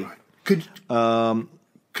would be. Could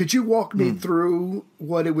you walk me through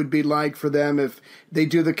what it would be like for them if they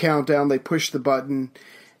do the countdown, they push the button,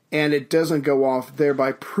 and it doesn't go off,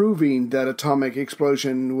 thereby proving that atomic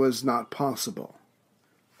explosion was not possible?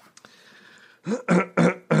 I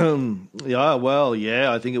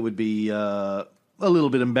think it would be a little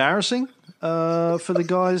bit embarrassing for the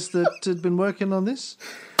guys that had been working on this.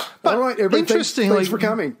 But all right, interestingly, thanks for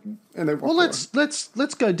coming. And let's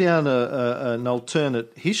go down an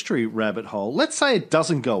alternate history rabbit hole. Let's say it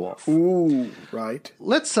doesn't go off. Ooh, right.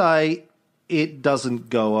 Let's say it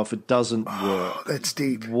doesn't go off. It doesn't work. That's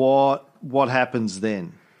deep. What happens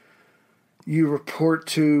then? You report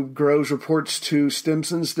to Groves, reports to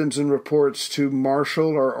Stimson. Stimson reports to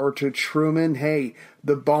Marshall or to Truman. Hey,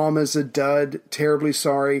 the bomb is a dud. Terribly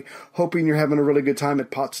sorry. Hoping you're having a really good time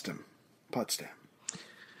at Potsdam.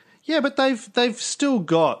 Yeah, but they've still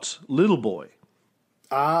got Little Boy.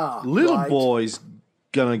 Little right. Boy's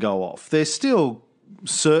going to go off. They're still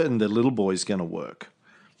certain that Little Boy's going to work.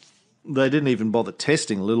 They didn't even bother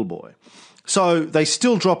testing Little Boy. So they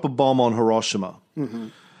still drop a bomb on Hiroshima.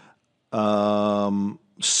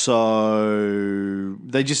 So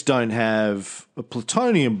they just don't have a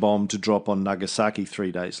plutonium bomb to drop on Nagasaki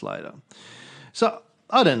 3 days later. So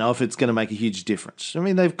I don't know if it's going to make a huge difference. I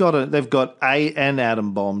mean, they've got an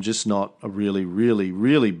atom bomb, just not a really, really,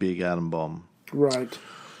 really big atom bomb. Right.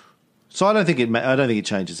 So I don't think it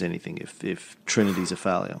changes anything if Trinity's a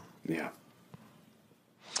failure. Yeah.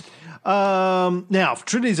 Now, if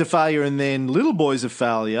Trinity's a failure and then Little Boy's a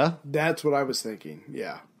failure, That's what I was thinking.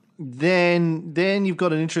 Yeah. then you've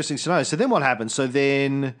got an interesting scenario. So then what happens? So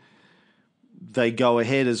then they go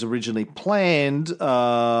ahead as originally planned.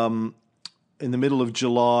 In the middle of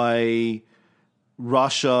July,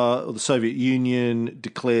 Russia or the Soviet Union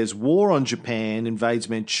declares war on Japan, invades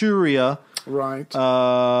Manchuria. Right.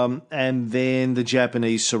 And then the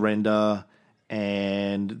Japanese surrender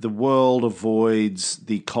and the world avoids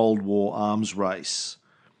the Cold War arms race.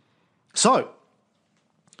 So,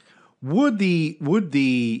 would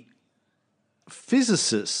the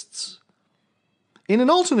physicists in an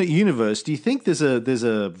alternate universe, do you think there's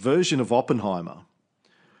a version of Oppenheimer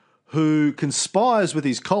who conspires with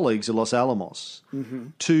his colleagues at Los Alamos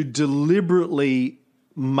to deliberately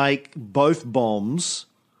make both bombs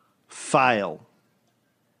fail?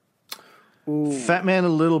 Ooh. Fat Man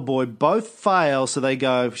and Little Boy both fail, so they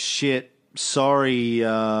go, shit, sorry,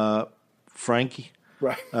 Frankie.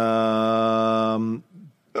 Right.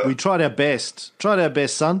 We tried our best.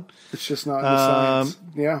 Son. It's just not in the science.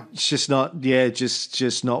 Yeah. It's just not. Yeah,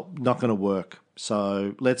 just not going to work.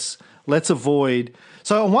 So let's avoid.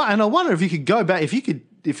 So and I wonder if you could go back. If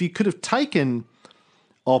you could have taken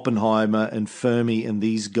Oppenheimer and Fermi and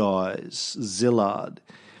these guys, Szilard,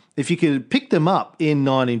 if you could pick them up in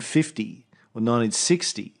 1950 or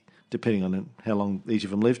 1960, depending on how long each of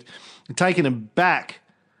them lived, and taken them back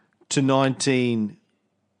to July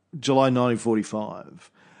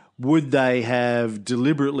 1945, would they have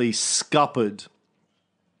deliberately scuppered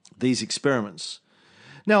these experiments?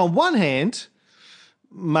 Now, on one hand,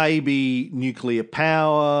 maybe nuclear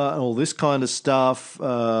power and all this kind of stuff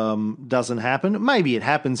doesn't happen. Maybe it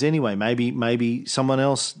happens anyway. Maybe someone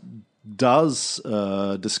else does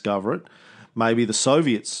discover it. Maybe the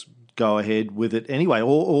Soviets go ahead with it anyway.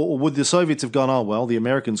 Or would the Soviets have gone, oh, well, the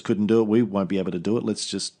Americans couldn't do it. We won't be able to do it. Let's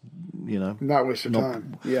just, not waste your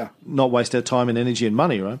time. Yeah. Not waste our time and energy and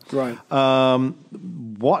money, right? Right.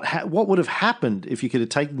 What would have happened if you could have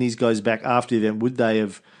taken these guys back after the event? Would they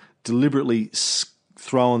have deliberately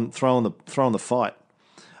thrown the fight?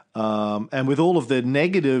 And with all of the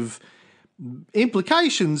negative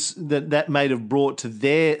implications that may have brought to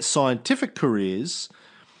their scientific careers,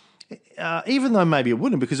 even though maybe it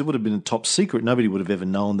wouldn't, because it would have been a top secret, nobody would have ever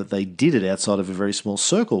known that they did it outside of a very small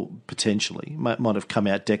circle, potentially. Might have come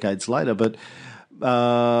out decades later, but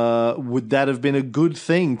would that have been a good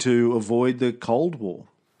thing to avoid the Cold War?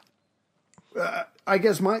 I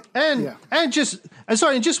guess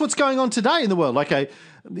just what's going on today in the world, like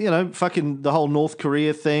fucking the whole North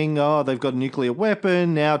Korea thing. Oh, they've got a nuclear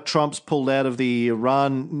weapon now. Trump's pulled out of the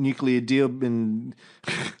Iran nuclear deal, and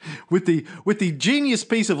with the genius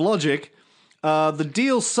piece of logic, the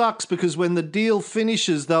deal sucks because when the deal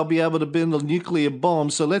finishes, they'll be able to build a nuclear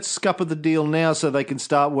bomb. So let's scupper the deal now so they can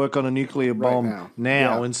start work on a nuclear bomb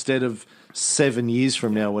now instead of 7 years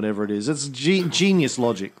from now, whatever it is. It's genius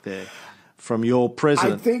logic there from your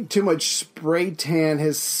president. I think too much spray tan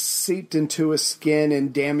has seeped into his skin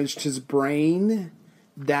and damaged his brain.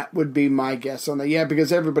 That would be my guess on that. Yeah,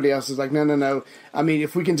 because everybody else is like, no. I mean,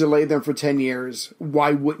 if we can delay them for 10 years,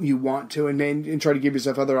 why wouldn't you want to? And try to give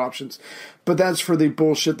yourself other options. But that's for the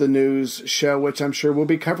Bullshit the News show, which I'm sure we'll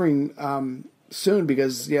be covering soon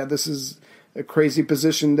because, this is a crazy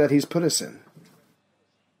position that he's put us in.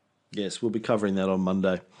 Yes, we'll be covering that on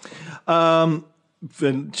Monday.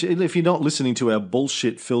 If you're not listening to our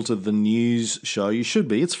Bullshit Filter the News show, you should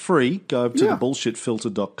be. It's free. Go to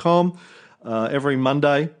thebullshitfilter.com. Every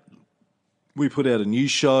Monday, we put out a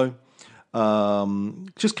news show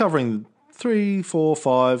just covering 3, 4,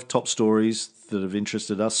 5 top stories that have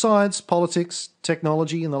interested us. Science, politics,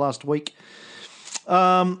 technology in the last week.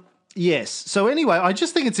 Yes. So anyway, I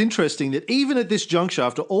just think it's interesting that even at this juncture,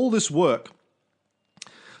 after all this work,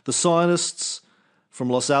 the scientists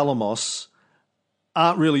from Los Alamos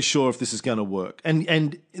aren't really sure if this is going to work.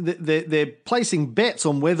 And they're placing bets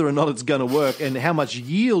on whether or not it's going to work and how much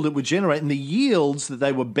yield it would generate. And the yields that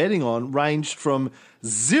they were betting on ranged from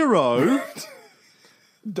 0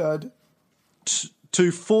 Dud.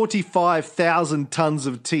 to 45,000 tons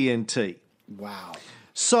of TNT. Wow.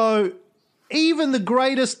 So even the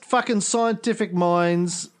greatest fucking scientific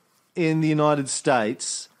minds in the United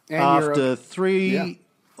States, and after Europe.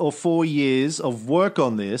 or 4 years of work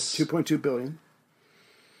on this, $2.2 billion.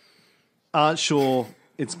 Aren't sure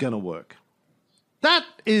it's going to work.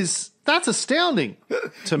 That's astounding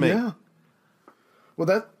to me. Yeah.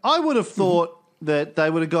 Well, I would have thought that they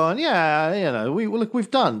would have gone,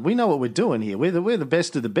 we know what we're doing here. We're the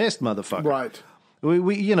best of the best, motherfucker. Right.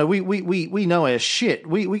 We know our shit.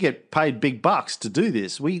 We get paid big bucks to do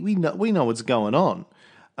this. We know what's going on.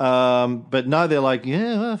 But no, they're like,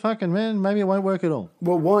 fucking man, maybe it won't work at all.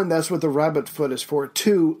 Well, one, that's what the rabbit foot is for.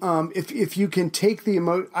 Two, if you can take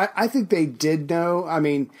the I think they did know. I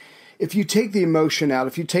mean, if you take the emotion out,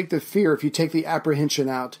 if you take the fear, if you take the apprehension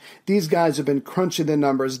out, these guys have been crunching the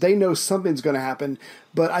numbers. They know something's going to happen.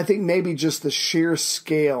 But I think maybe just the sheer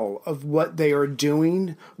scale of what they are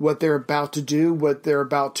doing, what they're about to do, what they're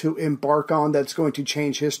about to embark on that's going to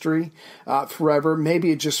change history forever, maybe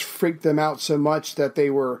it just freaked them out so much that they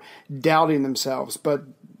were doubting themselves. But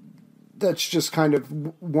that's just kind of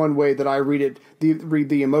one way that I read it, read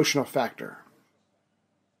the emotional factor.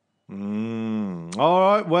 All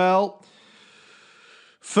right, well,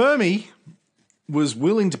 Fermi was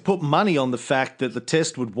willing to put money on the fact that the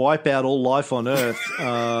test would wipe out all life on Earth.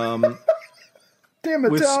 Damn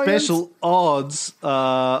Italians. With special odds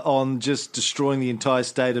on just destroying the entire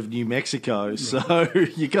state of New Mexico. So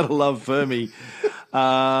you got to love Fermi.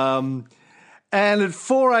 And at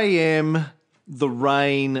 4 a.m., the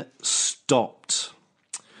rain stopped.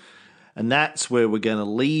 And that's where we're going to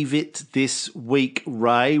leave it this week,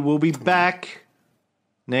 Ray. We'll be back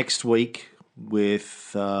next week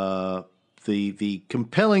with the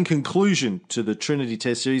compelling conclusion to the Trinity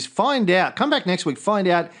Test series. Come back next week, find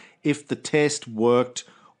out if the test worked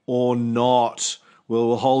or not.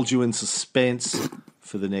 We'll hold you in suspense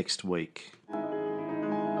for the next week.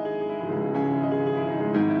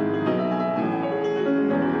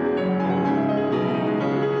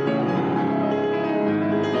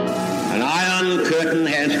 An iron curtain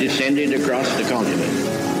has descended across the continent.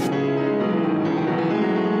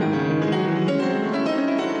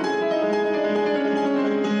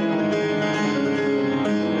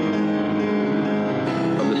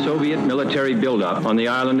 Soviet military buildup on the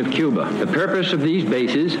island of Cuba. The purpose of these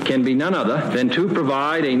bases can be none other than to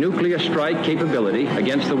provide a nuclear strike capability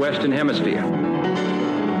against the Western Hemisphere.